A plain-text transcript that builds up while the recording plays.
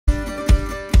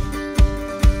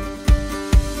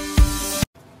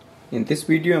In this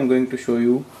video I'm going to show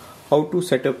you how to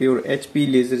set up your HP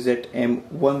LaserJet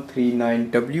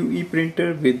M139we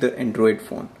printer with the Android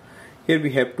phone. Here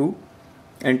we have to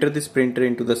enter this printer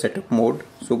into the setup mode.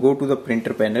 So go to the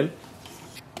printer panel,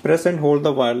 press and hold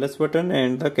the wireless button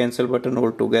and the cancel button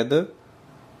all together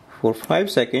for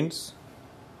 5 seconds.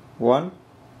 1,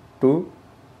 2,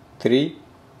 3,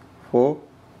 4,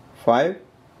 5.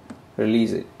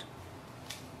 Release it.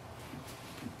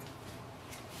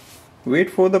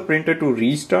 Wait for the printer to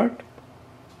restart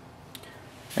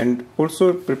and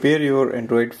also prepare your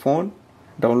Android phone.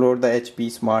 Download the HP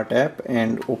Smart app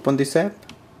and open this app.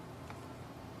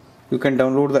 You can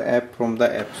download the app from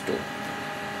the App Store.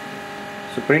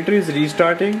 So printer is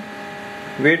restarting.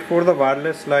 Wait for the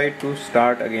wireless light to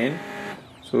start again.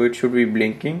 So it should be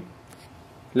blinking.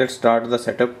 Let's start the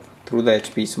setup through the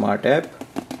HP Smart app.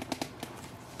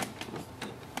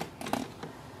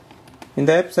 In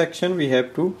the app section we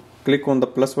have to click on the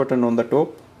plus button on the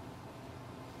top.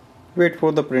 Wait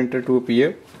for the printer to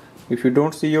appear. If you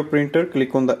don't see your printer,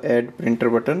 click on the add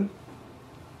printer button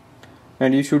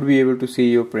and you should be able to see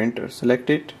your printer.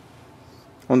 Select it.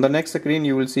 On the next screen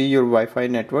you will see your Wi-Fi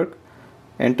network.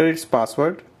 Enter its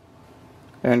password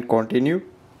and continue.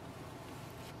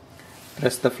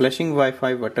 Press the flashing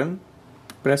Wi-Fi button.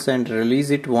 Press and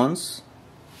release it once.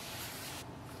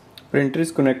 Printer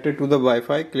is connected to the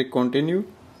Wi-Fi. Click continue.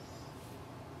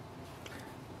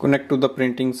 Connect to the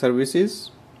printing services.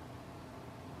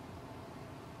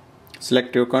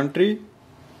 Select your country.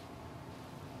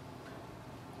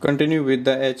 Continue with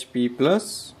the HP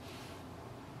Plus.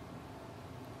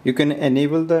 You can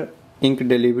enable the ink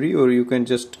delivery or you can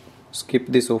just skip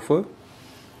this offer.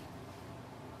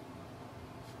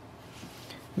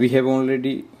 We have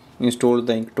already installed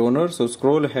the ink toner, so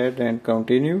scroll ahead and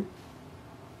continue.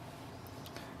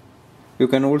 You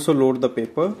can also load the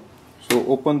paper. So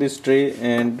open this tray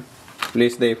and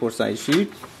place the A4 size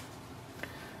sheet.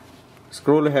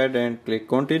 Scroll ahead and click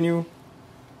continue.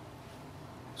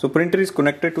 So printer is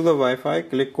connected to the Wi-Fi.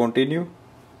 Click continue.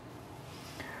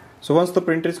 So once the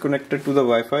printer is connected to the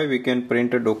Wi-Fi, we can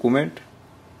print a document.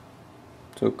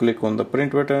 So click on the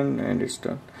print button and it's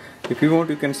done. If you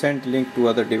want, you can send link to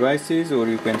other devices or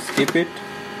you can skip it.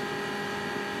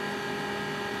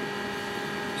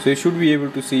 So you should be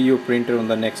able to see your printer on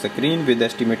the next screen with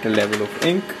estimated level of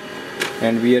ink,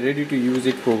 and we are ready to use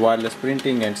it for wireless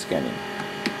printing and scanning.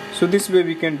 So this way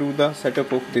we can do the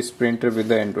setup of this printer with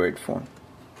the Android phone.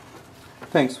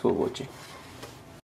 Thanks for watching.